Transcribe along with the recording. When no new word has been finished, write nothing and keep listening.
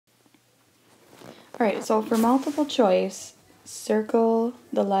Alright, so for multiple choice, circle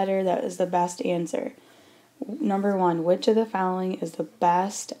the letter that is the best answer. Number 1, which of the following is the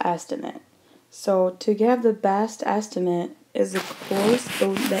best estimate? So to give the best estimate is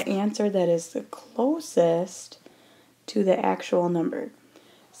the answer that is the closest to the actual number.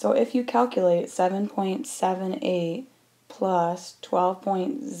 So if you calculate 7.78 plus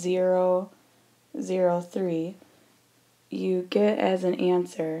 12.003, you get as an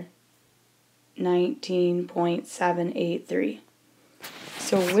answer 19.783.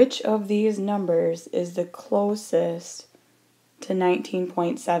 So which of these numbers is the closest to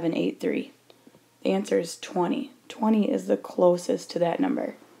 19.783? The answer is 20. 20 is the closest to that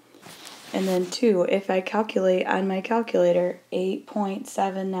number. And then 2, if I calculate on my calculator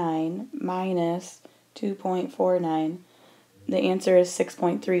 8.79 minus 2.49, the answer is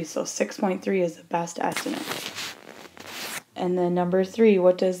 6.3. So 6.3 is the best estimate. And then number 3,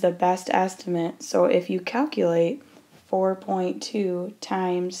 what is the best estimate? So if you calculate 4.2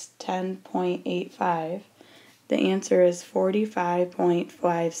 times 10.85, the answer is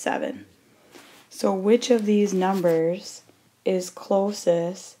 45.57. So which of these numbers is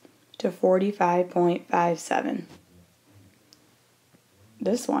closest to 45.57?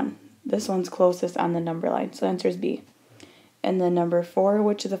 This one. This one's closest on the number line. So the answer is B. And then number 4,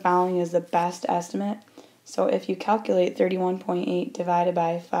 which of the following is the best estimate? So if you calculate 31.8 divided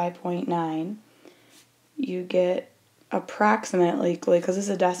by 5.9, you get approximately, because this is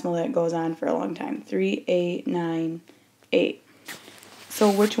a decimal that goes on for a long time, 3898.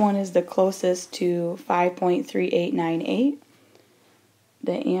 So which one is the closest to 5.3898?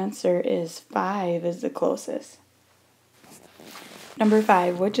 The answer is 5 is the closest. Number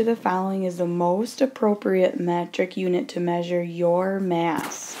 5, which of the following is the most appropriate metric unit to measure your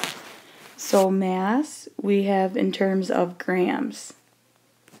mass? So mass we have in terms of grams.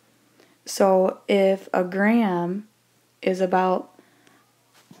 So if a gram is about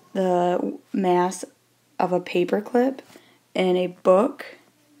the mass of a paperclip, and a book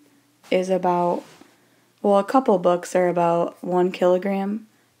is about, well, a couple books are about 1 kilogram,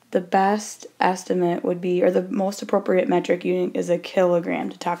 the best estimate would be, or the most appropriate metric unit is a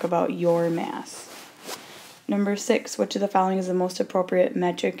kilogram to talk about your mass. Number 6, which of the following is the most appropriate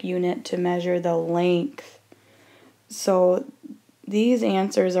metric unit to measure the length? So these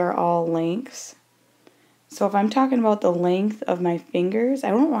answers are all lengths. So if I'm talking about the length of my fingers, I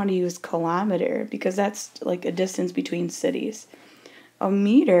don't want to use kilometer because that's like a distance between cities. A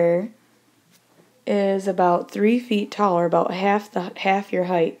meter is about 3 feet tall, or about half your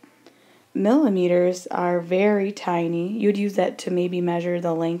height. Millimeters are very tiny. You'd use that to maybe measure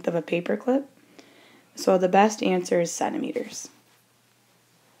the length of a paperclip. So the best answer is centimeters.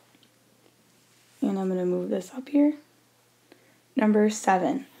 And I'm going to move this up here. Number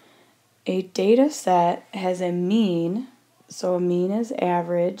 7. A data set has a mean, so a mean is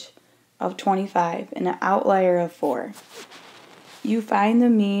average, of 25 and an outlier of 4. You find the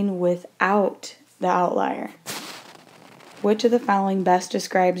mean without the outlier. Which of the following best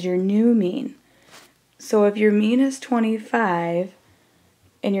describes your new mean? So if your mean is 25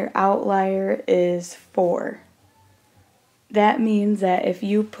 and your outlier is 4, that means that if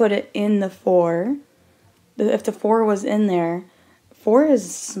you put it in the 4, if the 4 was in there, 4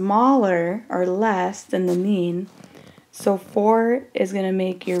 is smaller or less than the mean, so 4 is going to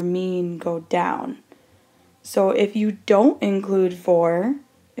make your mean go down. So if you don't include 4,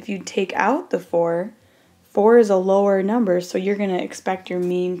 if you take out the 4, 4 is a lower number, so you're going to expect your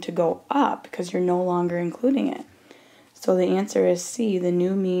mean to go up because you're no longer including it. So the answer is C, the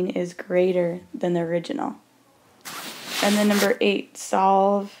new mean is greater than the original. And then number 8,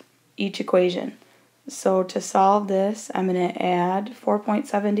 solve each equation. So to solve this, I'm going to add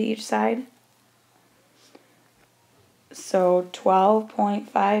 4.7 to each side. So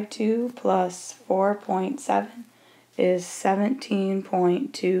 12.52 plus 4.7 is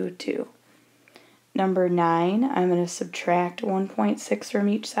 17.22. Number 9, I'm going to subtract 1.6 from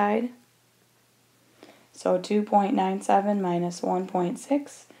each side. So 2.97 minus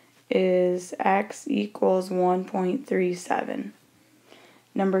 1.6 is x equals 1.37.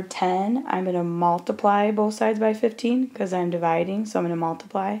 Number 10, I'm going to multiply both sides by 15 because I'm dividing, so I'm going to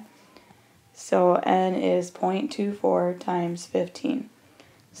multiply. So n is 0.24 times 15.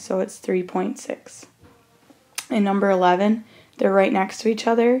 So it's 3.6. And number 11, they're right next to each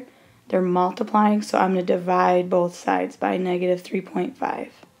other. They're multiplying, so I'm going to divide both sides by negative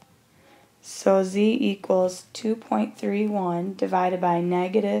 3.5. So z equals 2.31 divided by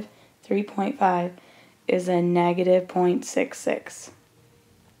negative 3.5 is a negative 0.66.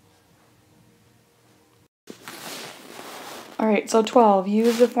 Alright, so 12,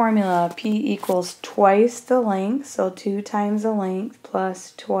 use the formula P equals twice the length, so 2 times the length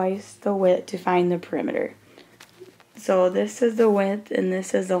plus twice the width to find the perimeter. So this is the width and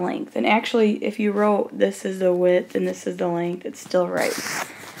this is the length. And actually, if you wrote this is the width and this is the length, it's still right.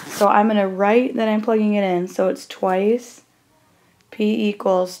 So I'm going to write that I'm plugging it in. So it's twice, P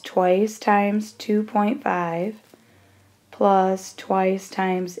equals twice times 2.5 plus twice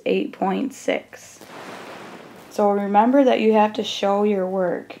times 8.6. So remember that you have to show your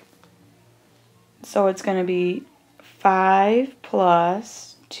work. So it's going to be 5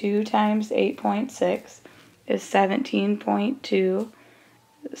 plus 2 times 8.6 is 17.2.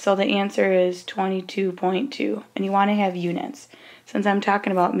 So the answer is 22.2. And you want to have units. Since I'm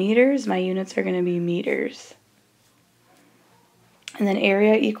talking about meters, my units are going to be meters. And then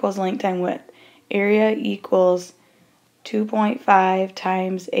area equals length times width. Area equals 2.5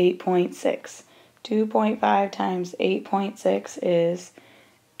 times 8.6. 2.5 times 8.6 is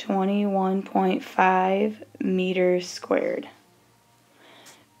 21.5 meters squared.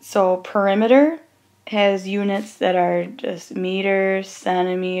 So perimeter has units that are just meters,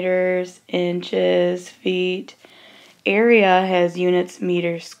 centimeters, inches, feet. Area has units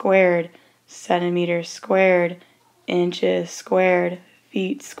meters squared, centimeters squared, inches squared,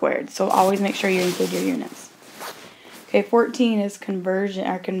 feet squared. So always make sure you include your units. Okay, 14 is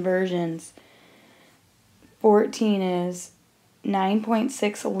conversions. 14 is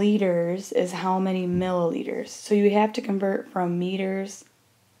 9.6 liters is how many milliliters. So you have to convert from liters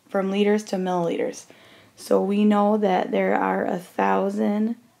to milliliters. So we know that there are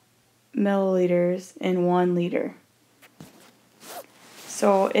 1,000 milliliters in 1 liter.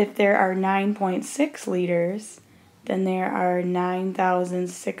 So if there are 9.6 liters, then there are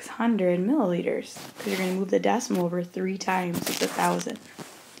 9,600 milliliters. Because you're going to move the decimal over 3 times, it's 1,000.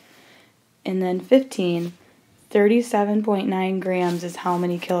 And then 15, 37.9 grams is how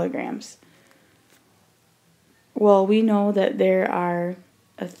many kilograms? Well, we know that there are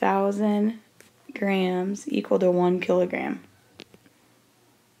 1,000 grams equal to 1 kilogram.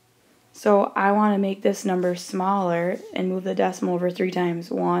 So I want to make this number smaller and move the decimal over 3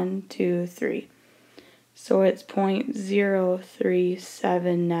 times. 1, 2, 3. So it's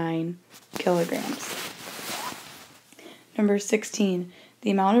 0.0379 kilograms. Number 16. The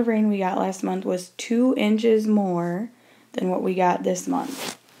amount of rain we got last month was 2 inches more than what we got this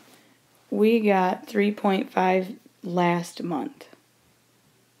month. We got 3.5 last month.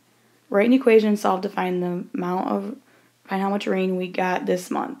 Write an equation solved to find how much rain we got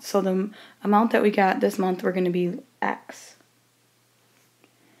this month. So the amount that we got this month we're going to be X.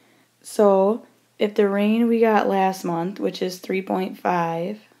 So if the rain we got last month, which is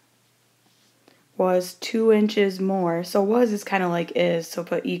 3.5, was 2 inches more, so was is kind of like is, so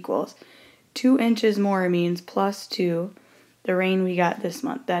put equals. 2 inches more means plus 2, the rain we got this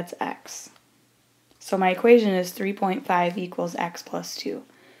month, that's X. So my equation is 3.5 equals X plus 2.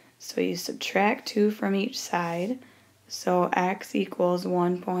 So you subtract 2 from each side, so X equals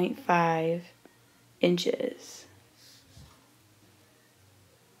 1.5 inches.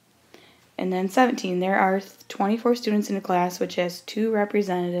 And then 17, there are 24 students in a class which has 2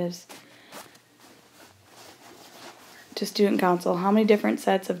 representatives to student council. How many different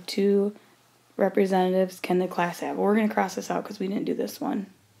sets of 2 representatives can the class have? Well, we're going to cross this out because we didn't do this one.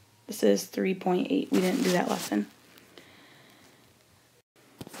 This is 3.8. We didn't do that lesson.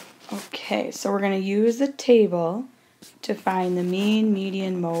 Okay, so we're going to use the table to find the mean,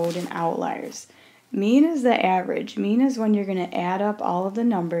 median, mode, and outliers. Mean is the average. Mean is when you're going to add up all of the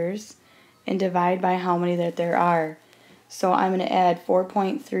numbers and divide by how many that there are. So I'm going to add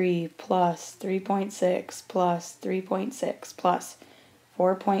 4.3 plus 3.6 plus 3.6 plus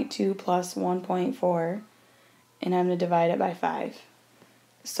 4.2 plus 1.4, and I'm going to divide it by 5.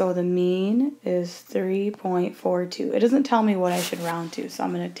 So the mean is 3.42. It doesn't tell me what I should round to, so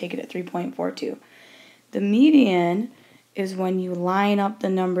I'm going to take it at 3.42. The median is when you line up the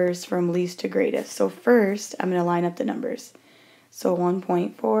numbers from least to greatest. So first, I'm going to line up the numbers. So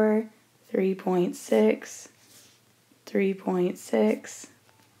 1.4, 3.6, 3.6,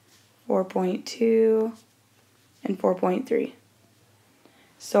 4.2, and 4.3.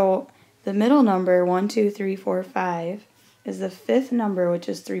 So the middle number, 1, 2, 3, 4, 5, is the 5th number, which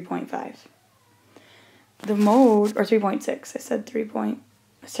is 3.5. The mode, or 3.6, I said I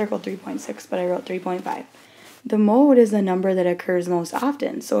circled 3.6, but I wrote 3.5. The mode is the number that occurs most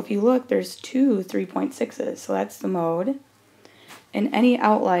often. So if you look, there's 2 3.6s, so that's the mode. And any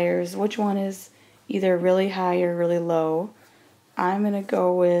outliers, which one is either really high or really low? I'm going to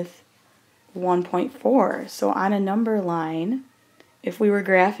go with 1.4. So on a number line, if we were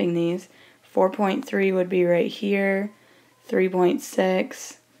graphing these, 4.3 would be right here,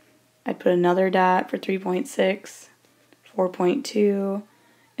 3.6. I'd put another dot for 3.6, 4.2,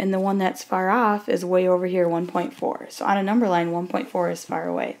 and the one that's far off is way over here, 1.4. So on a number line, 1.4 is far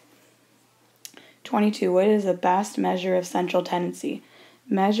away. 22. What is the best measure of central tendency?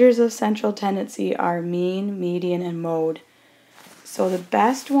 Measures of central tendency are mean, median, and mode. So the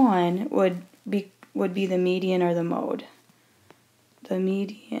best one would be the median or the mode. The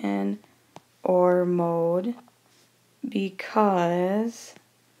median or mode, because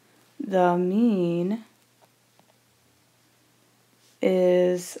the mean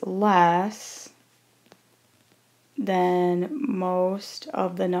is less than most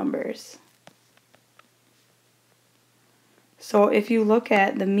of the numbers. So if you look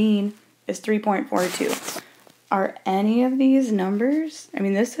at the mean is 3.42. Are any of these numbers, I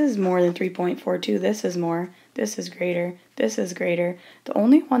mean this is more than 3.42, this is more, this is greater, this is greater. The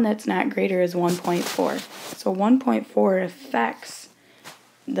only one that's not greater is 1.4. So 1.4 affects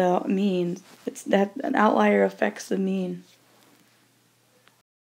the mean. It's that an outlier affects the mean.